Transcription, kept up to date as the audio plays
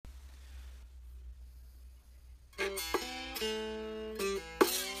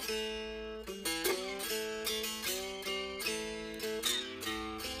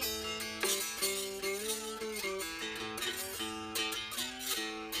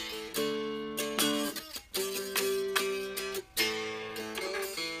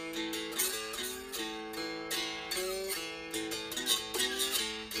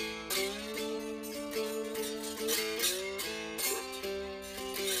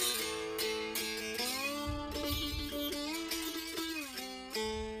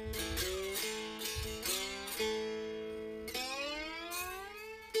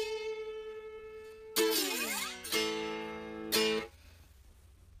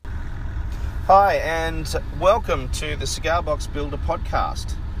Hi, and welcome to the Cigar Box Builder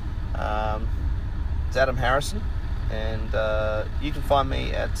podcast. It's Adam Harrison, and you can find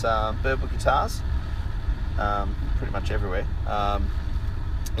me at Birdwood Guitars, pretty much everywhere.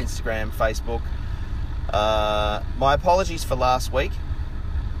 Instagram, Facebook. My apologies for last week.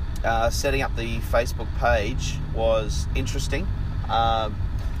 Setting up the Facebook page was interesting.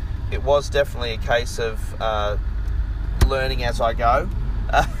 It was definitely a case of learning as I go.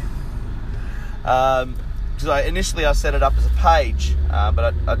 Because I set it up as a page,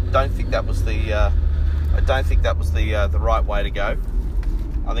 but I don't think that was the right way to go.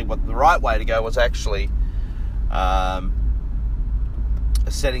 I think what the right way to go was actually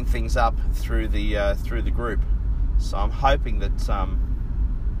setting things up through the group. So I'm hoping that's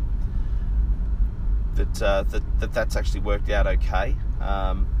actually worked out okay.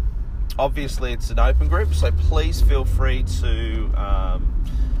 Obviously, it's an open group, so please feel free to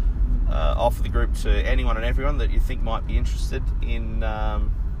offer the group to anyone and everyone that you think might be interested in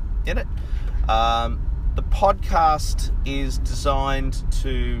it. The podcast is designed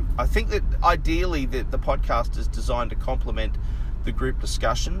to, I think that ideally the podcast is designed to complement the group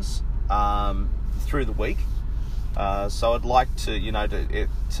discussions through the week. So I'd like to,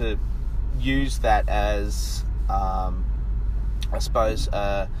 to use that as, I suppose,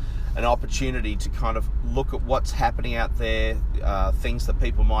 an opportunity to kind of look at what's happening out there, things that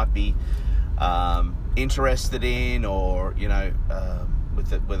people might be interested in, or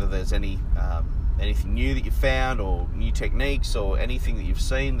whether there's anything new that you found, or new techniques, or anything that you've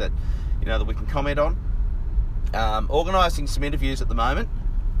seen that that we can comment on. Organising some interviews at the moment.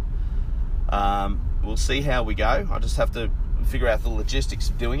 We'll see how we go. I just have to figure out the logistics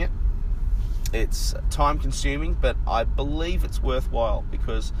of doing it. It's time consuming, but I believe it's worthwhile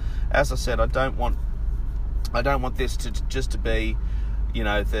because, as I said, I don't want this to just to be,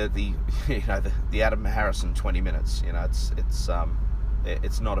 the Adam Harrison 20 minutes.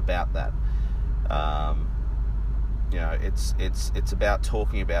 It's not about that. It's about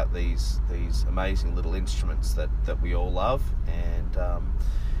talking about these amazing little instruments that we all love, and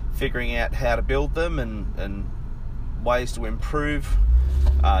figuring out how to build them and ways to improve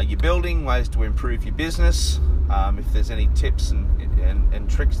your building, ways to improve your business. If there's any tips and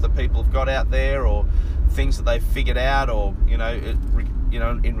tricks that people have got out there, or things that they've figured out, or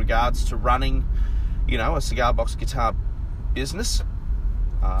in regards to running, a cigar box guitar business,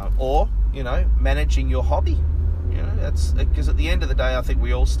 or managing your hobby. That's because at the end of the day, I think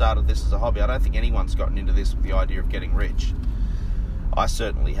we all started this as a hobby. I don't think anyone's gotten into this with the idea of getting rich. I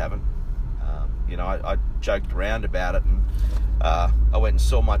certainly haven't. I joked around about it, and I went and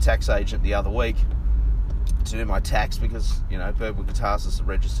saw my tax agent the other week to do my tax because, Birdwood Guitars is a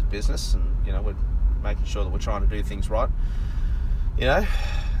registered business, and, we're making sure that we're trying to do things right,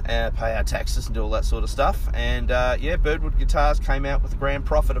 and pay our taxes and do all that sort of stuff. And, Birdwood Guitars came out with a grand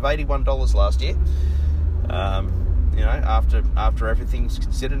profit of $81 last year. After everything's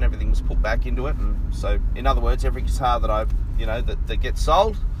considered and everything was put back into it. And so, in other words, every guitar that I, that gets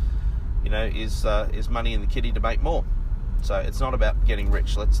sold, is money in the kitty to make more. So it's not about getting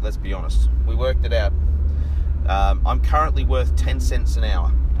rich. Let's be honest. We worked it out. I'm currently worth 10 cents an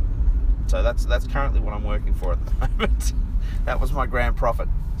hour. So that's currently what I'm working for at the moment. That was my grand profit.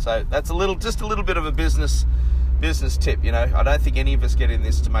 So that's just a little bit of a business tip. I don't think any of us get in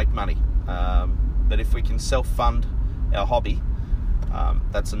this to make money. But if we can self-fund our hobby,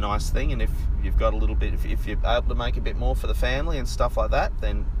 that's a nice thing. And if you've got a little bit, if you're able to make a bit more for the family and stuff like that,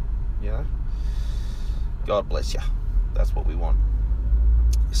 then God bless you. That's what we want.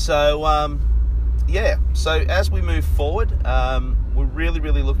 So so as we move forward, we're really,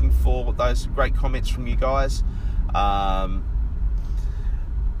 really looking for those great comments from you guys.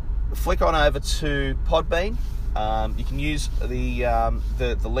 Flick on over to Podbean. You can use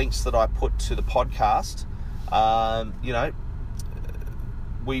the links that I put to the podcast.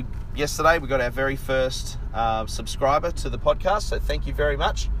 Yesterday we got our very first subscriber to the podcast, so thank you very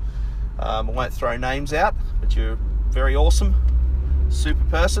much. I won't throw names out, but you're very awesome, super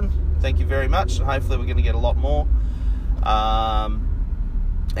person. Thank you very much, and hopefully we're going to get a lot more.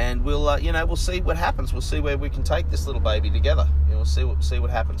 And we'll, we'll see what happens. We'll see where we can take this little baby together. We'll see what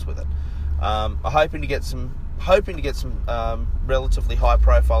happens with it. I'm hoping to get some relatively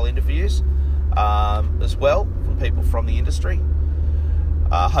high-profile interviews as well from people from the industry.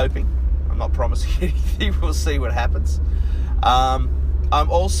 Hoping. I'm not promising anything. We'll see what happens. I'm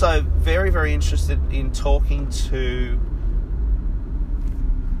also very, very interested in talking to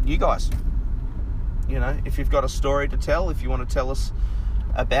you guys. If you've got a story to tell, if you want to tell us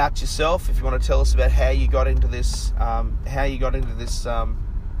about yourself, if you want to tell us about how you got into this,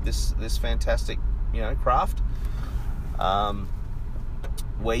 this fantastic, craft,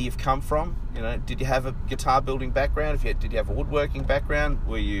 where you've come from. Did you have a guitar building background? Did you have a woodworking background?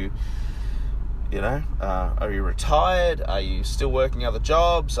 Were you, are you retired? Are you still working other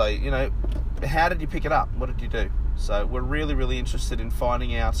jobs? How did you pick it up? What did you do? So we're really, really interested in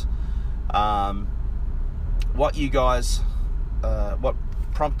finding out what you guys, what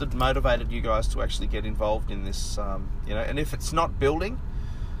motivated you guys to actually get involved in this, and if it's not building,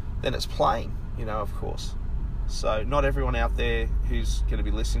 then it's playing, of course. So not everyone out there who's going to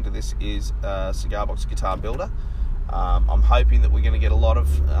be listening to this is a cigar box guitar builder. I'm hoping that we're going to get a lot of,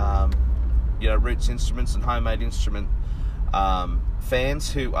 Roots Instruments and Homemade Instrument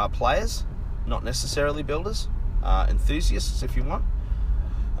fans who are players, not necessarily builders, enthusiasts if you want.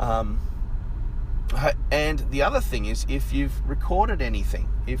 And the other thing is, if you've recorded anything,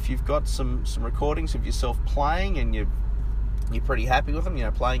 if you've got some recordings of yourself playing and you're pretty happy with them,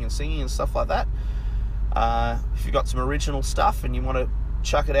 playing and singing and stuff like that, if you've got some original stuff and you want to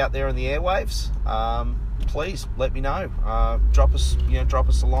chuck it out there in the airwaves, please let me know. Drop us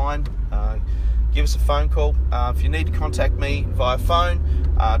a line, give us a phone call. If you need to contact me via phone,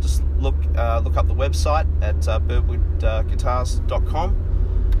 just look up the website at birdwoodguitars.com.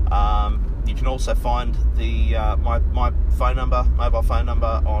 You can also find the my mobile phone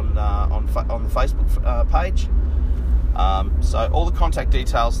number on the Facebook page. So all the contact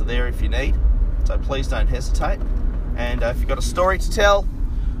details are there if you need. So please don't hesitate. And if you've got a story to tell,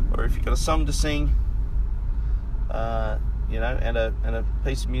 or if you've got a song to sing, and a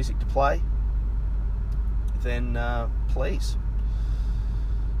piece of music to play, then please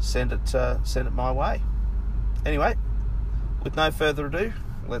send it my way. Anyway, with no further ado,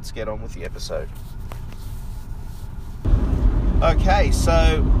 let's get on with the episode. Okay, so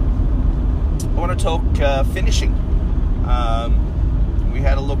I want to talk finishing. We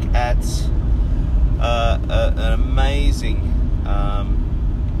had a look at an amazing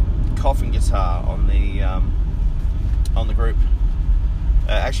coffin guitar on the group.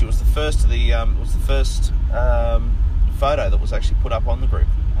 Actually, it was the first photo that was actually put up on the group,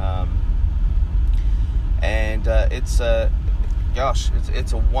 and it's a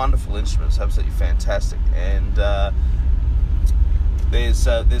wonderful instrument. It's absolutely fantastic, and there's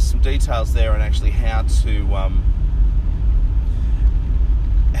some details there on actually how to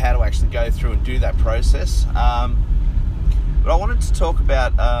actually go through and do that process. But I wanted to talk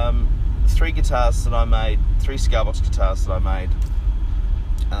about three cigar box guitars that I made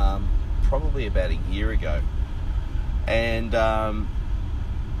probably about a year ago, and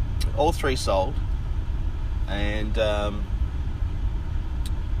all three sold, and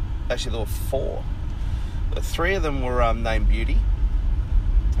actually there were four. Three of them were named Beauty,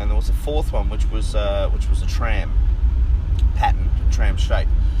 and there was a fourth one which was a tram pattern, tram shape.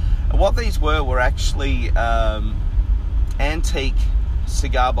 And what these were actually antique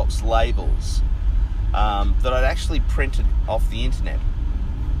cigar box labels that I'd actually printed off the internet,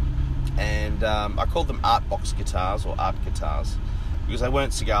 and I called them art box guitars or art guitars because they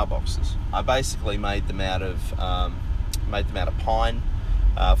weren't cigar boxes. I basically made them out of pine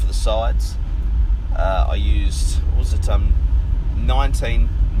for the sides. I used 19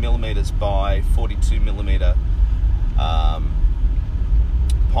 millimeters by 42 millimeter pine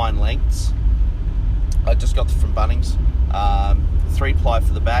lengths. I just got them from Bunnings. 3-ply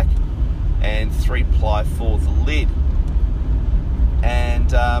for the back and 3-ply for the lid,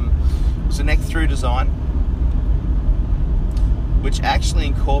 and it was a neck through design which actually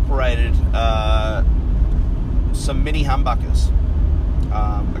incorporated some mini humbuckers,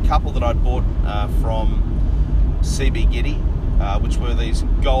 a couple that I'd bought from CB Giddy, which were these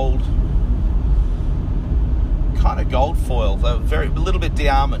gold foil. They were a little bit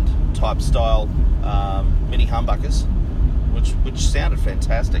de-almond type style mini humbuckers, which sounded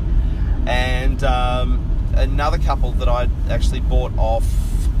fantastic. And another couple that I'd actually bought off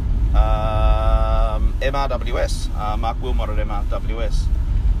MRWS, Mark Wilmot at MRWS.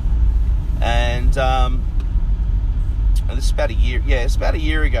 and this is about a year. Yeah, it's about a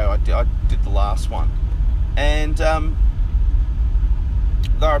year ago. I did the last one, and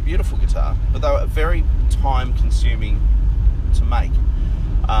they're a beautiful guitar, but they were very time-consuming to make,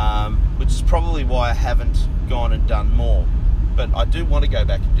 which is probably why I haven't gone and done more. But I do want to go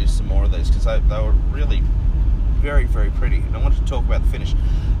back and do some more of these because they were really very, very pretty. And I wanted to talk about the finish.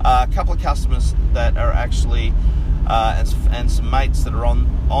 A couple of customers that are actually, and some mates that are on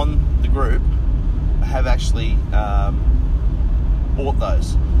the group have actually bought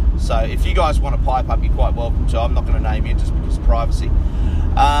those. So if you guys want to pipe up, you're quite welcome to. I'm not going to name you just because of privacy.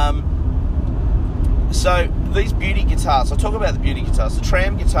 So these beauty guitars, I'll talk about the beauty guitars. The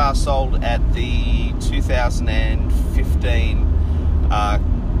Tram guitar sold at the 2015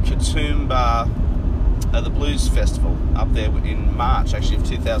 Katoomba, the Blues Festival up there in March, actually, of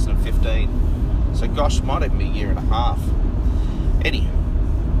 2015. So gosh, it might even be a year and a half. Anyhow,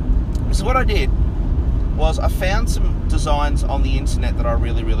 so what I did was I found some designs on the internet that I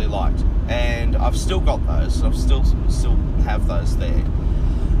really, really liked, and I've still got those. I've still have those there.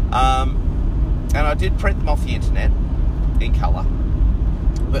 And I did print them off the internet in colour,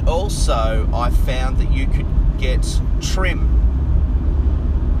 but also I found that you could get trim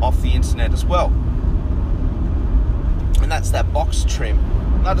off the internet as well, and that's that box trim.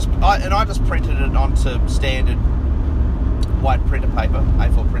 And I just printed it onto standard white printer paper,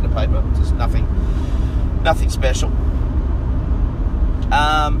 A4 printer paper, just nothing special.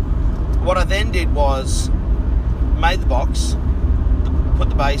 What I then did was made the box, put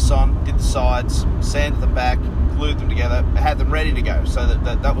the base on, did the sides, sanded them back, glued them together, had them ready to go. So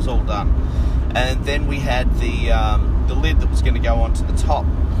that was all done. And then we had the lid that was going to go onto the top.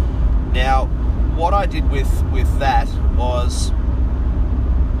 Now, what I did with that was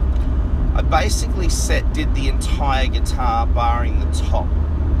I basically did the entire guitar barring the top.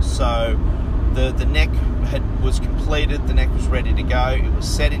 So the neck was completed, the neck was ready to go. It was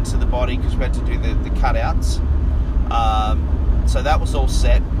set into the body because we had to do the cutouts. So that was all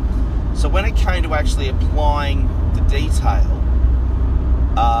set. So when it came to actually applying the detail,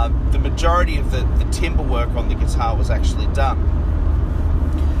 the majority of the timber work on the guitar was actually done.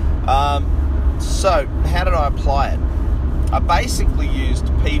 So how did I apply it? I basically used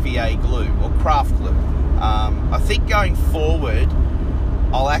PVA glue or craft glue. I think going forward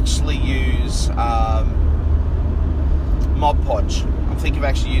I'll actually use Mod Podge. I'm thinking of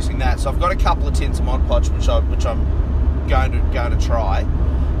actually using that. So I've got a couple of tins of Mod Podge which I'm going to try.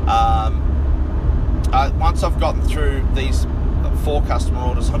 Once I've gotten through these 4 customer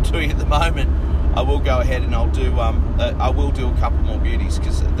orders I'm doing at the moment, I will go ahead and I will do a couple more beauties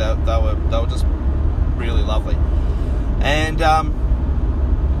because they were just really lovely. And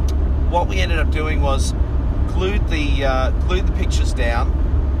what we ended up doing was glued the pictures down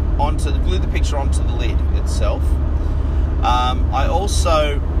glued the picture onto the lid itself. I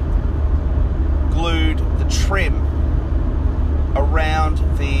also glued the trim around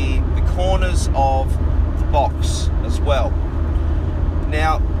the corners of the box as well.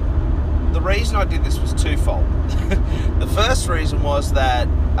 Now, the reason I did this was twofold. The first reason was that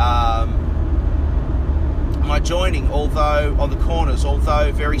my joining, although on the corners,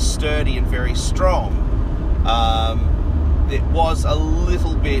 although very sturdy and very strong, it was a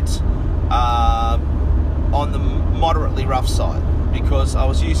little bit on the moderately rough side because I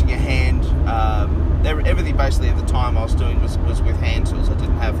was using a hand. Everything basically at the time I was doing was with hand tools. I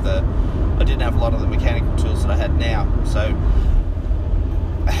didn't have a lot of the mechanical tools that I had now. So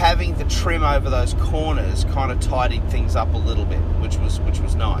having the trim over those corners kind of tidied things up a little bit, which was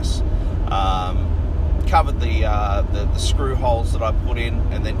nice. Covered the screw holes that I put in,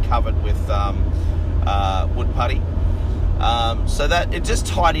 and then covered with wood putty, so that it just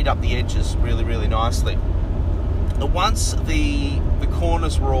tidied up the edges really, really nicely. Once the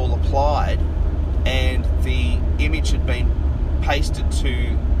corners were all applied and the image had been pasted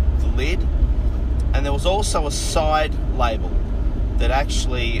to the lid, and there was also a side label that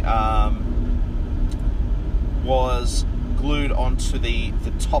actually was glued onto the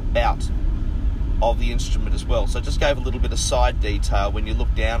top bout of the instrument as well. So it just gave a little bit of side detail. When you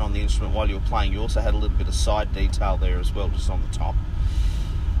look down on the instrument while you were playing, you also had a little bit of side detail there as well, just on the top.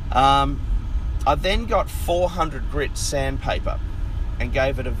 I then got 400 grit sandpaper and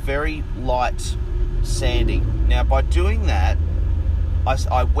gave it a very light sanding. Now, by doing that,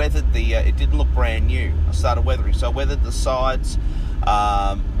 I weathered it didn't look brand new. I started weathering. So I weathered the sides,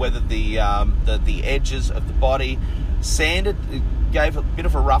 weathered the edges of the body, sanded, gave a bit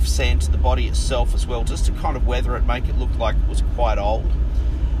of a rough sand to the body itself as well, just to kind of weather it, make it look like it was quite old.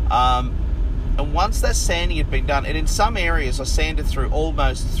 And once that sanding had been done, and in some areas I sanded through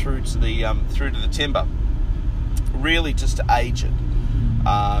almost through to the timber, really just to age it,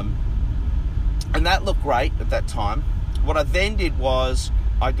 and that looked great at that time. What I then did was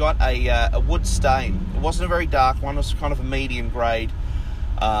I got a wood stain. It wasn't a very dark one; it was kind of a medium grade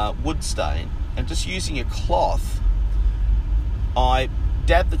wood stain. And just using a cloth, I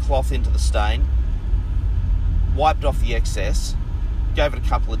dabbed the cloth into the stain, wiped off the excess, gave it a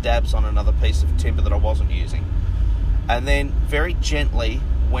couple of dabs on another piece of timber that I wasn't using, and then very gently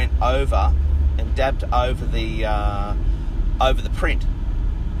went over and dabbed over the print.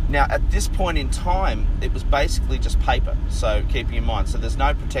 Now, at this point in time, it was basically just paper, so keeping in mind, so there's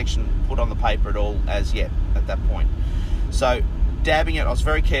no protection put on the paper at all as yet at that point. So dabbing it, I was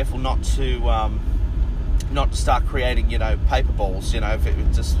very careful not to start creating, paper balls, if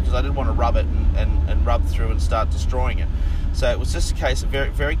it just, because I didn't want to rub it and rub through and start destroying it. So it was just a case of very,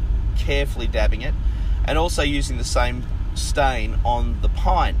 very carefully dabbing it, and also using the same stain on the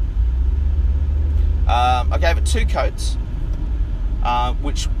pine. I gave it 2 coats,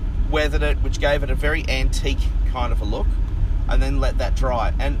 which weathered it, which gave it a very antique kind of a look, and then let that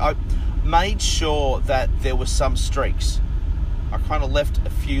dry. And I made sure that there were some streaks. I kind of left a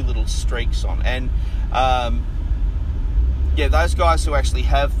few little streaks on, and those guys who actually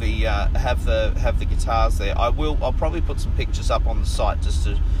have the guitars there, I'll probably put some pictures up on the site just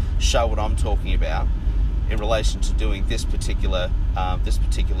to show what I'm talking about in relation to doing this particular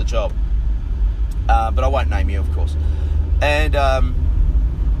job. But I won't name you, of course. And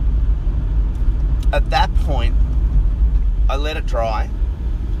at that point, I let it dry,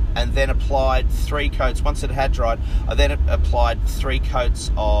 and then applied 3 coats. Once it had dried, I then applied 3 coats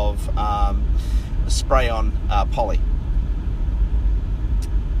of spray-on poly.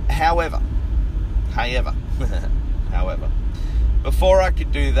 However, before I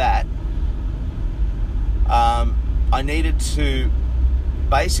could do that, I needed to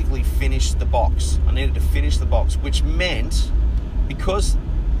basically finish the box. Which meant, because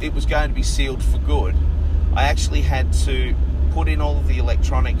it was going to be sealed for good, I actually had to put in all of the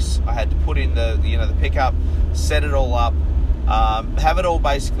electronics. I had to put in the pickup, set it all up, have it all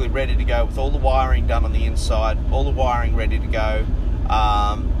basically ready to go with all the wiring done on the inside, all the wiring ready to go,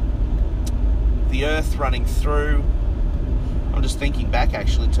 the earth running through. I'm just thinking back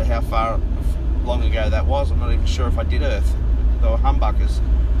actually to how long ago that was. I'm not even sure if I did earth. They were humbuckers,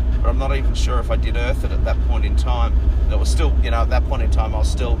 but I'm not even sure if I did earth it at that point in time. It was still, at that point in time I was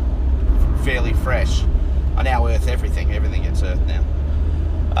still fairly fresh. I now earth everything gets earthed now.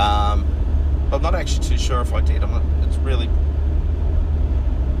 But I'm not actually too sure if I did. It's really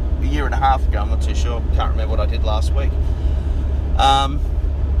a year and a half ago, I'm not too sure. Can't remember what I did last week.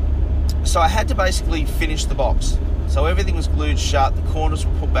 So I had to basically finish the box. So everything was glued shut, the corners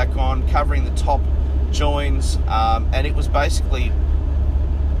were put back on, covering the top joins, and it was basically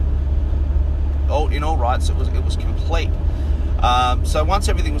in all rights, it was complete. So once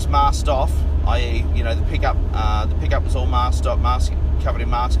everything was masked off, i.e., the pickup was all masked off, covered in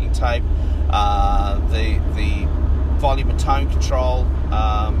masking tape, the volume and tone control.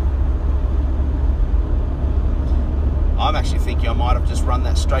 I'm actually thinking I might have just run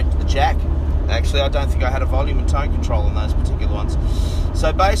that straight to the jack. Actually, I don't think I had a volume and tone control on those particular ones.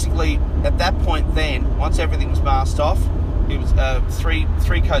 So basically, at that point then, once everything was masked off, it was three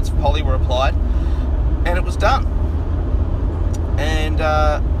coats of poly were applied, and it was done. And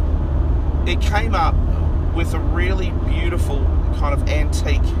it came up with a really beautiful kind of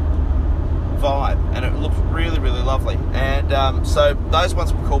antique vibe, and it looked really, really lovely. And so those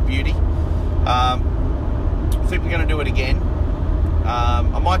ones were called Beauty. I think we're going to do it again.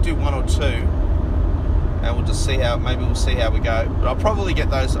 I might do 1 or 2, and we'll just see how. Maybe we'll see how we go. But I'll probably get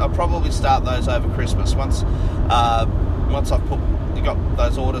those. I'll probably start those over Christmas. Once I've got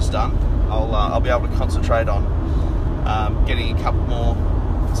those orders done, I'll be able to concentrate on getting a couple more.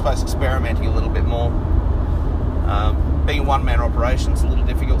 I suppose experimenting a little bit more. Being a one-man operation is a little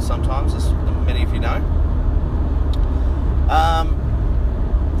difficult sometimes, as many of you know.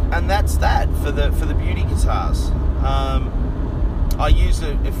 And that's that for the Beauty guitars. I use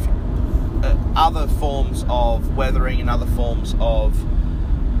other forms of weathering and other forms of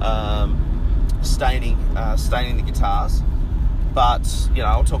staining the guitars, but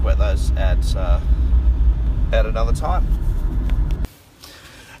I'll talk about those at another time.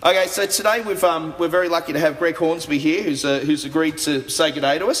 Okay, so today we're very lucky to have Greg Hornsby here, who's agreed to say good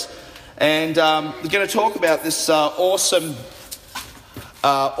day to us, and we're going to talk about this awesome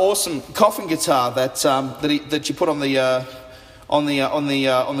coffin guitar that you put on the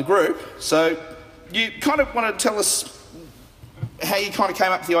group. So you kind of want to tell us how you kind of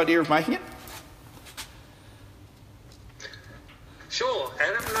came up with the idea of making it?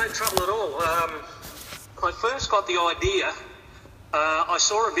 no trouble at all. I first got the idea. I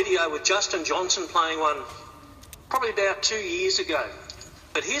saw a video with Justin Johnson playing one probably about 2 years ago.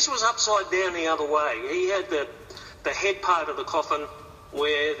 But his was upside down the other way. He had the head part of the coffin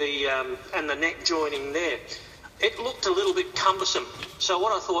where and the neck joining there. It looked a little bit cumbersome. So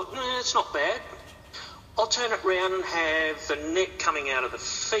what I thought, it's not bad. I'll turn it round and have the neck coming out of the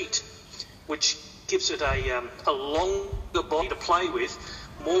feet, which gives it a longer body to play with,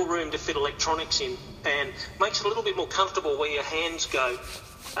 more room to fit electronics in, and makes it a little bit more comfortable where your hands go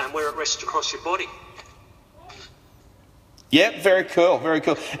and where it rests across your body. Yeah, very cool, very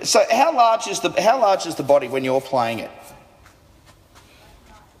cool. So how large is the body when you're playing it?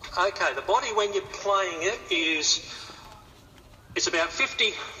 Okay, the body when you're playing it it's about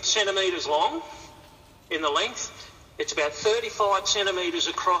 50 centimetres long in the length. It's about 35 centimetres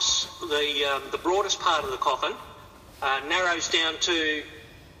across the broadest part of the coffin, narrows down to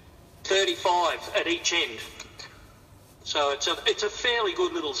 35 at each end. So it's a fairly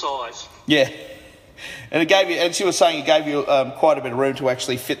good little size. Yeah. And it gave you, as you were saying, it gave you quite a bit of room to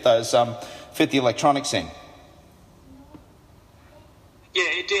actually fit the electronics in. Yeah,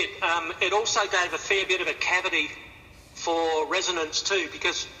 it did. It also gave a fair bit of a cavity for resonance too,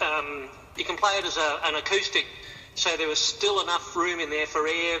 because you can play it as an acoustic, so there was still enough room in there for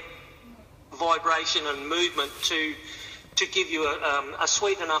air, vibration and movement to give you a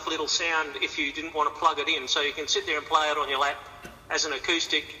sweet enough little sound if you didn't want to plug it in. So you can sit there and play it on your lap as an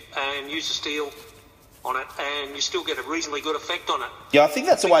acoustic and use the steel on it, and you still get a reasonably good effect on it. Yeah, I think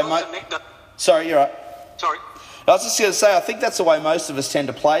that's the way Sorry, you're right. Sorry. I was just going to say, I think that's the way most of us tend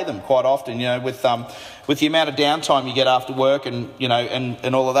to play them quite often, with the amount of downtime you get after work and,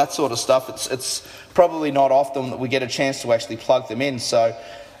 and all of that sort of stuff. It's probably not often that we get a chance to actually plug them in. So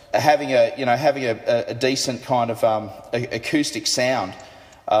having a decent kind of acoustic sound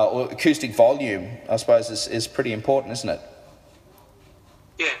or acoustic volume, I suppose, is pretty important, isn't it?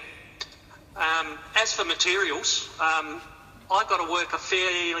 Yeah. As for materials, I've got to work a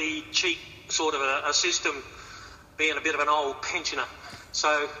fairly cheap sort of a system, being a bit of an old pensioner.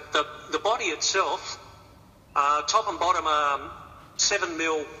 So the body itself, top and bottom are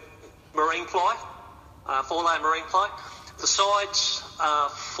 7mm marine ply, 4-layer marine ply. The sides are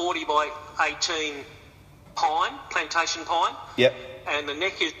 40 by 18 pine, plantation pine. Yep. And the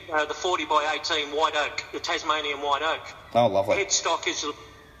neck is the 40 by 18 white oak, the Tasmanian white oak. Oh, lovely. Headstock is a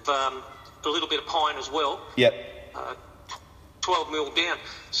little bit of pine as well. Yep. 12mm down.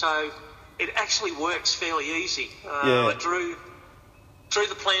 So it actually works fairly easy. Yeah. I drew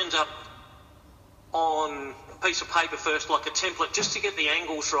the plans up on a piece of paper first, like a template, just to get the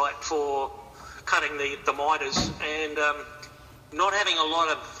angles right for cutting the miters, and not having a lot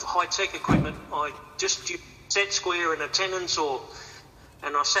of high-tech equipment. I just used set square and a tendons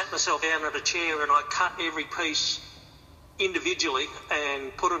and I sat myself down at a chair and I cut every piece individually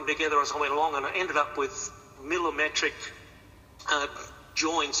and put them together as I went along, and I ended up with millimetric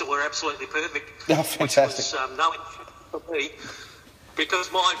joins that were absolutely perfect. Oh, fantastic. Which was no for me,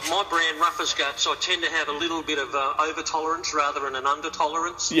 because my brand Ruffers Guts, I tend to have a little bit of over tolerance rather than an under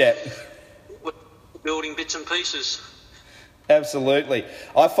tolerance. Yeah. With building bits and pieces. Absolutely.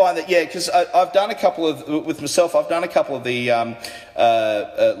 I find that, because I've done a couple of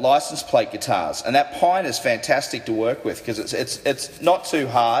the license plate guitars, and that pine is fantastic to work with because it's not too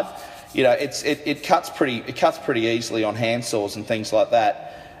hard. It cuts pretty easily on hand saws and things like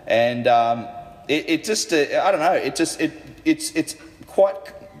that, and it's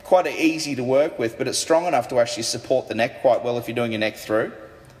quite easy to work with, but it's strong enough to actually support the neck quite well if you're doing your neck through.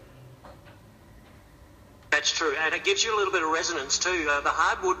 That's true, and it gives you a little bit of resonance too. The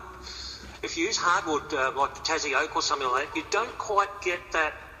hardwood, if you use hardwood like the Tassie oak or something like that, you don't quite get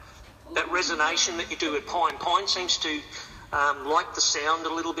that resonation that you do with pine. Pine seems to like the sound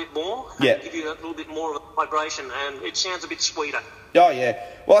a little bit more, and give you a little bit more of a vibration, and it sounds a bit sweeter. Oh yeah.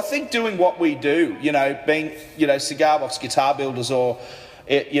 Well, I think doing what we do, being cigar box guitar builders, or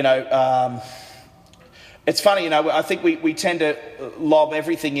it's funny, I think we tend to lob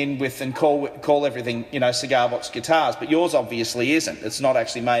everything in with and call everything, cigar box guitars, but yours obviously isn't. It's not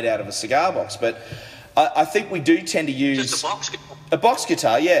actually made out of a cigar box, but I think we do tend to use... Just a box guitar. A box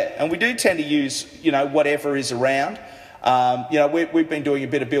guitar, yeah, and we do tend to use, whatever is around. We've been doing a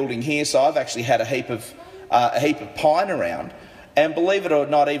bit of building here, so I've actually had a heap of pine around, and believe it or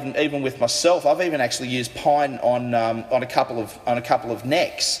not, even with myself, I've even actually used pine on a couple of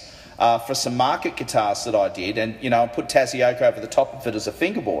necks. For some market guitars that I did, and I put Tassie oak over the top of it as a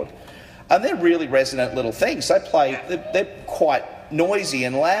fingerboard, and they're really resonant little things. They're quite noisy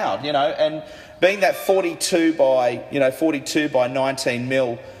and loud, and being that 42 by 19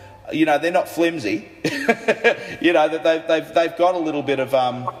 mil, they're not flimsy. That they've got a little bit of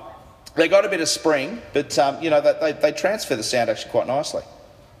they got a bit of spring, but they transfer the sound actually quite nicely.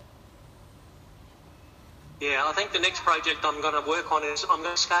 Yeah, I think the next project I'm going to work on is I'm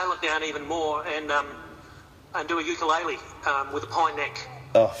going to scale it down even more and do a ukulele with a pine neck.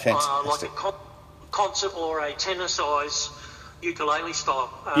 Oh, fantastic! Like a concert or a tenor size ukulele style.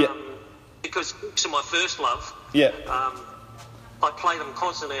 Because it's my first love. Yeah. I play them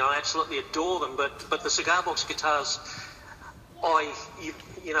constantly. I absolutely adore them. But the cigar box guitars,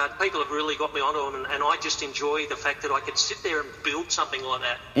 people have really got me onto them, and I just enjoy the fact that I could sit there and build something like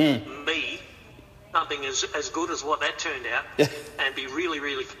that. Something as good as what that turned out, and be really,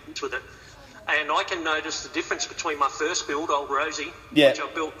 really pleased with it. And I can notice the difference between my first build, Old Rosie, which I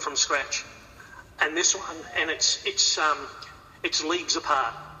built from scratch, and this one, and it's leagues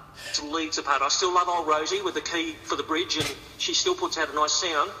apart. It's leagues apart. I still love Old Rosie with the key for the bridge, and she still puts out a nice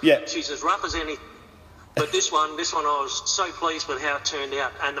sound. Yeah. She's as rough as any. But this one, I was so pleased with how it turned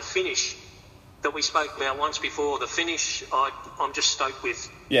out, and the finish that we spoke about once before. The finish, I'm just stoked with.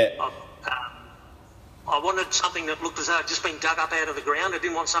 Yeah. I wanted something that looked as though it had just been dug up out of the ground. I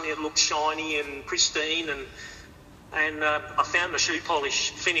didn't want something that looked shiny and pristine, and I found the shoe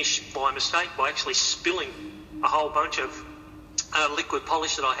polish finish by mistake by actually spilling a whole bunch of liquid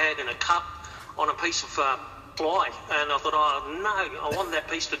polish that I had in a cup on a piece of ply, and I thought, oh no, I wanted that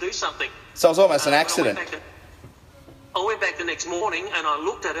piece to do something. So it was almost an accident. I went back the next morning and I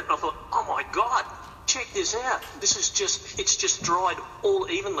looked at it and I thought, oh my God, check this out. It's just dried all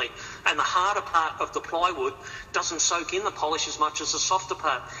evenly, and the harder part of the plywood doesn't soak in the polish as much as the softer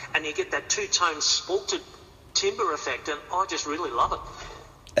part, and you get that two-tone spalted timber effect, and I just really love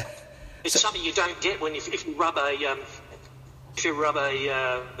it. It's something you don't get if you rub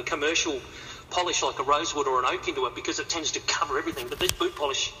a commercial polish like a rosewood or an oak into it, because it tends to cover everything. But this boot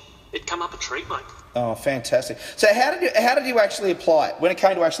polish, it come up a treat, mate. Oh, fantastic! So how did you actually apply it? When it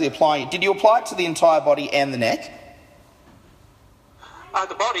came to actually applying it, did you apply it to the entire body and the neck?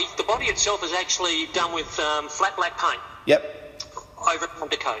 The body itself is actually done with flat black paint. Yep. Over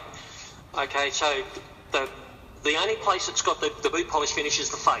undercoat. Okay, so the only place that's got the boot polish finish is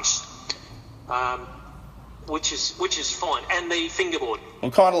the face, which is fine, and the fingerboard.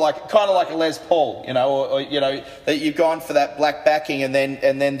 Well, kind of like a Les Paul, or that you've gone for that black backing and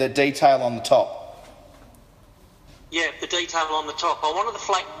then the detail on the top. Yeah, the detail on the top. I wanted the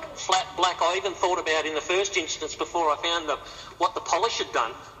flat black. I even thought about in the first instance before I found what the polish had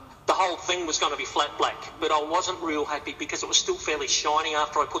done. The whole thing was going to be flat black, but I wasn't real happy because it was still fairly shiny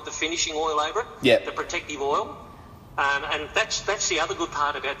after I put the finishing oil over it. Yeah. The protective oil, and that's the other good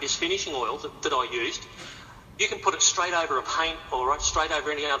part about this finishing oil that I used. You can put it straight over a paint or straight over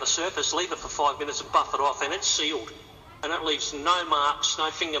any other surface, leave it for 5 minutes and buff it off, and it's sealed. And it leaves no marks,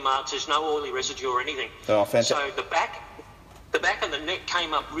 no finger marks, there's no oily residue or anything. Oh, fantastic. So the back and the neck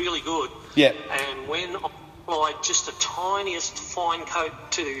came up really good. Yeah. And when I applied just the tiniest fine coat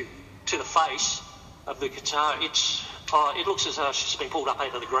to the face of the guitar, it looks as though it's just been pulled up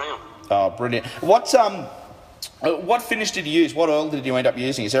out of the ground. Oh, brilliant. What finish did you use? What oil did you end up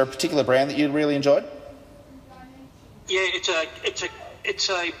using? Is there a particular brand that you really enjoyed? Yeah, it's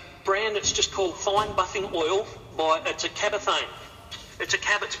a brand that's just called Fine Buffing Oil. It's a Cabothane. It's a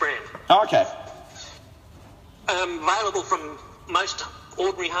Cabot's brand. Oh, okay. Available from most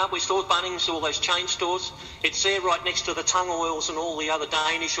ordinary hardware stores, Bunnings, all those chain stores. It's there right next to the tongue oils and all the other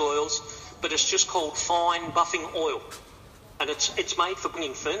Danish oils, but it's just called Fine Buffing Oil. And it's made for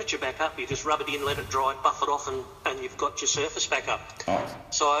bringing furniture back up. You just rub it in, let it dry, buff it off, and you've got your surface back up. Oh.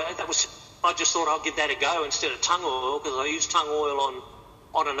 So I just thought I'd give that a go instead of tongue oil, because I used tongue oil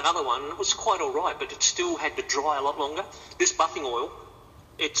on another one. It was quite all right, but it still had to dry a lot longer. This buffing oil,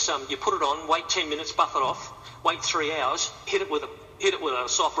 it's you put it on, wait 10 minutes, buff it off, wait 3 hours, hit it with a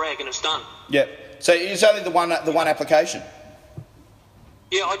soft rag, and it's done. Yeah. So it's only the one application.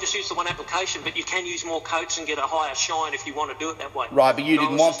 Yeah, I just used the one application, but you can use more coats and get a higher shine if you want to do it that way. Right, but you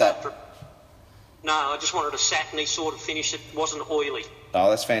didn't want that. No, I just wanted a satiny sort of finish that wasn't oily. Oh,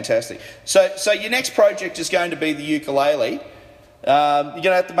 that's fantastic. So your next project is going to be the ukulele. You're going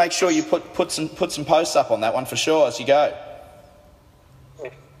to have to make sure you put some posts up on that one for sure as you go.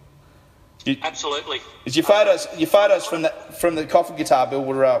 Absolutely. Is your photos from the coffin guitar build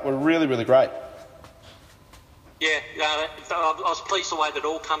were really, really great. Yeah, I was pleased the way that it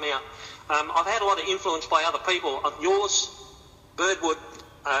all come out. I've had a lot of influence by other people. Yours, Birdwood.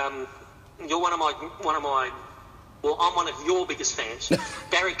 You're one of my. Well, I'm one of your biggest fans.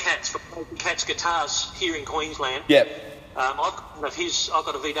 Barry Katz from Katz Guitars here in Queensland. Yep. I've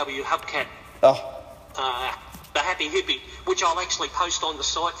got a VW hubcap. Oh. The Happy Hippie, which I'll actually post on the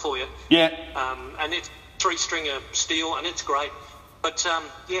site for you. Yeah. And it's 3-stringer steel, and it's great. But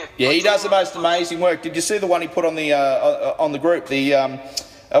yeah, he does the most amazing work. Did you see the one he put on the group? The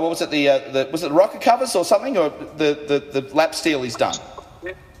what was it? Was it the rocker covers or something, or the lap steel he's done?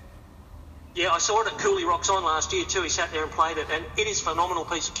 Yeah, I saw it at Cooley Rocks On last year too. He sat there and played it, and it is a phenomenal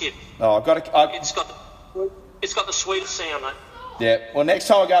piece of kit. Oh, It's got the sweetest sound, mate. Yeah. Well, next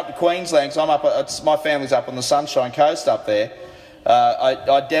time I go up to Queensland, because my family's up on the Sunshine Coast up there.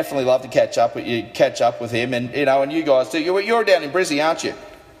 I'd definitely love to catch up with him, and and you guys too. You're down in Brizzy, aren't you?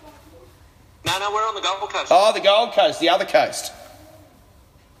 No, we're on the Gold Coast. Oh, the Gold Coast, the other coast.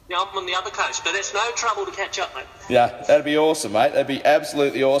 Yeah, I'm on the other coast, but it's no trouble to catch up, mate. Yeah, that'd be awesome, mate. That'd be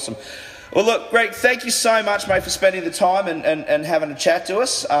absolutely awesome. Well, look, Greg, thank you so much, mate, for spending the time and having a chat to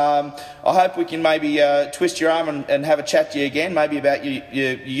us. I hope we can maybe twist your arm and have a chat to you again, maybe about your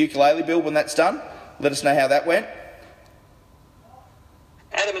ukulele build when that's done. Let us know how that went.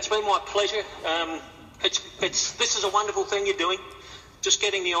 Adam, it's been my pleasure. This is a wonderful thing you're doing, just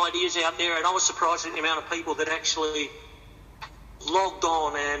getting the ideas out there, and I was surprised at the amount of people that actually logged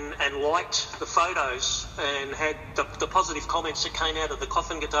on and liked the photos and had the positive comments that came out of the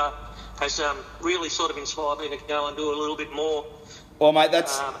coffin guitar has really sort of inspired me to go and do a little bit more. Well, mate,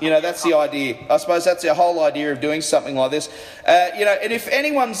 that's the idea. I suppose that's the whole idea of doing something like this. And if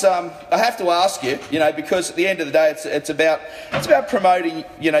anyone's, I have to ask you, because at the end of the day, it's about promoting,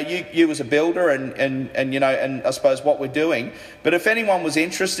 you as a builder and I suppose what we're doing. But if anyone was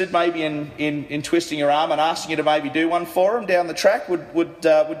interested, maybe in twisting your arm and asking you to maybe do one for them down the track,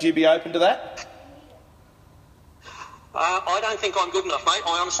 would you be open to that? I don't think I'm good enough, mate.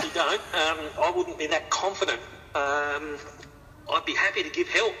 I honestly don't. I wouldn't be that confident. I'd be happy to give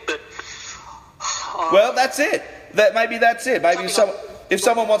help, but... well, that's it. Maybe that's it. Maybe if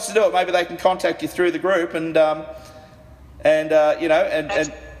someone wants to do it, maybe they can contact you through the group and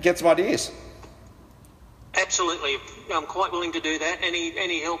get some ideas. Absolutely. I'm quite willing to do that.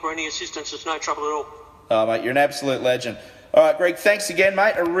 Any help or any assistance is no trouble at all. Oh, mate, you're an absolute legend. All right, Greg, thanks again,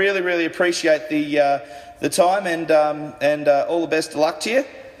 mate. I really, really appreciate the time and all the best of luck to you.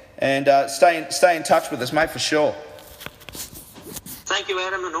 And stay in touch with us, mate, for sure. Thank you,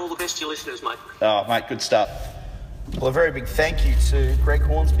 Adam, and all the best to your listeners, mate. Oh, mate, good stuff. Well, a very big thank you to Greg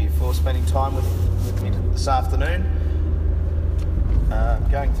Hornsby for spending time with me this afternoon,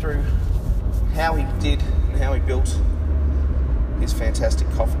 going through how he did and how he built his fantastic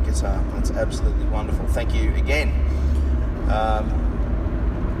coffin guitar. That's absolutely wonderful. Thank you again.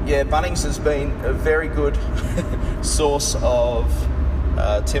 Bunnings has been a very good source of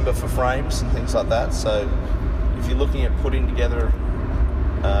timber for frames and things like that. So if you're looking at putting together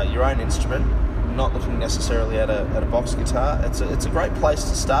your own instrument, not looking necessarily at a box guitar, it's a great place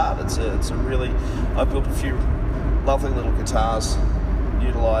to start. It's a really, I built a few lovely little guitars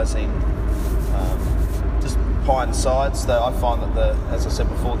utilising just pine sides. Though I find that as I said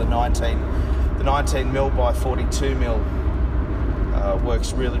before, the 19mm by 42mm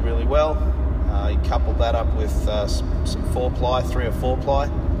works really, really well. You couple that up with some 4-ply, 3 or 4-ply,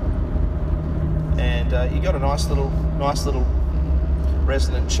 and you got a nice little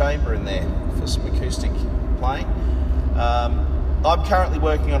resonant chamber in there for some acoustic playing. I'm currently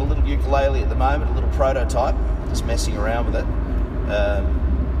working on a little ukulele at the moment, a little prototype, just messing around with it.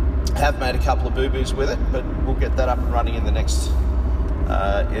 Have made a couple of boo-boos with it, but we'll get that up and running in the next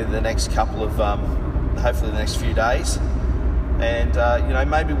couple of, hopefully the next few days. And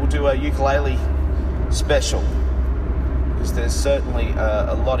maybe we'll do a ukulele special, because there's certainly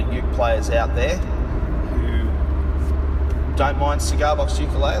a lot of uke players out there who don't mind cigar box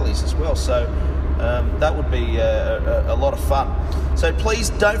ukuleles as well. So that would be a lot of fun. So please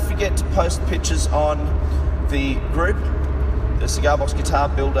don't forget to post pictures on the group, the Cigar Box Guitar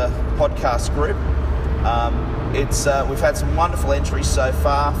Builder podcast group. We've had some wonderful entries so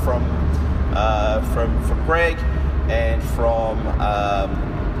far from Greg and from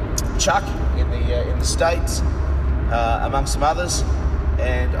Chuck in the States, among some others,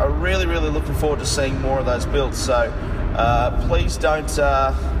 and I'm really, really looking forward to seeing more of those builds. So please don't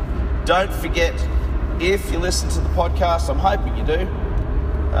forget, if you listen to the podcast, I'm hoping you do.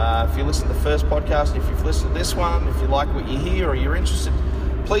 If you listen to the first podcast, if you've listened to this one, if you like what you hear or you're interested,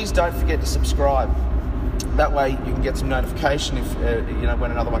 please don't forget to subscribe. That way you can get some notification if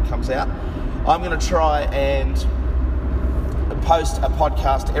when another one comes out. I'm going to try and post a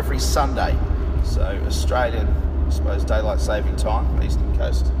podcast every Sunday, so Australian, I suppose, daylight saving time, Eastern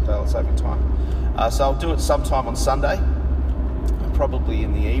Coast daylight saving time. So I'll do it sometime on Sunday, probably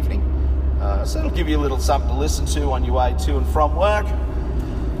in the evening. So it'll give you a little something to listen to on your way to and from work.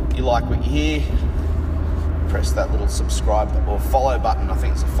 If you like what you hear, press that little subscribe or follow button. I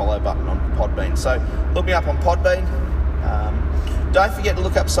think it's a follow button on Podbean. So look me up on Podbean. Don't forget to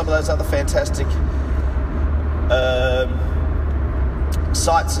look up some of those other fantastic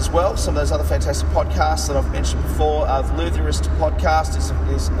sites as well. Some of those other fantastic podcasts that I've mentioned before. The Lutherist podcast is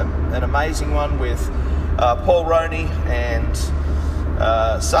an amazing one with Paul Roney and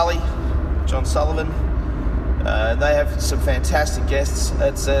John Sullivan. They have some fantastic guests.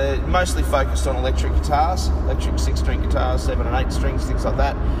 It's mostly focused on electric guitars, electric 6-string guitars, 7 and 8 strings, things like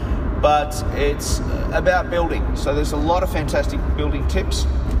that. But it's about building. So there's a lot of fantastic building tips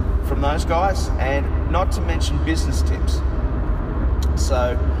from those guys, and not to mention business tips.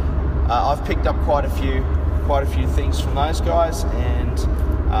 So I've picked up quite a few things from those guys, and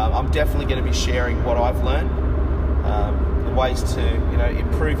I'm definitely going to be sharing what I've learned, the ways to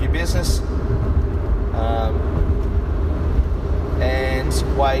improve your business, and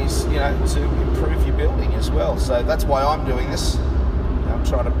ways to improve your building as well. So that's why I'm doing this. I'm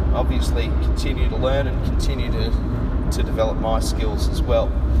trying to obviously continue to learn and continue to develop my skills as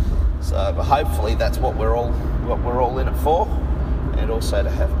well. So, but hopefully that's what we're all in it for, and also to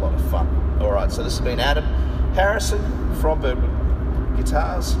have a lot of fun. All right, so this has been Adam Harrison from Birdwood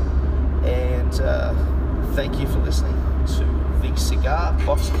Guitars, and thank you for listening to the Cigar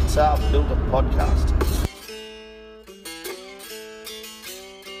Box Guitar Builder Podcast.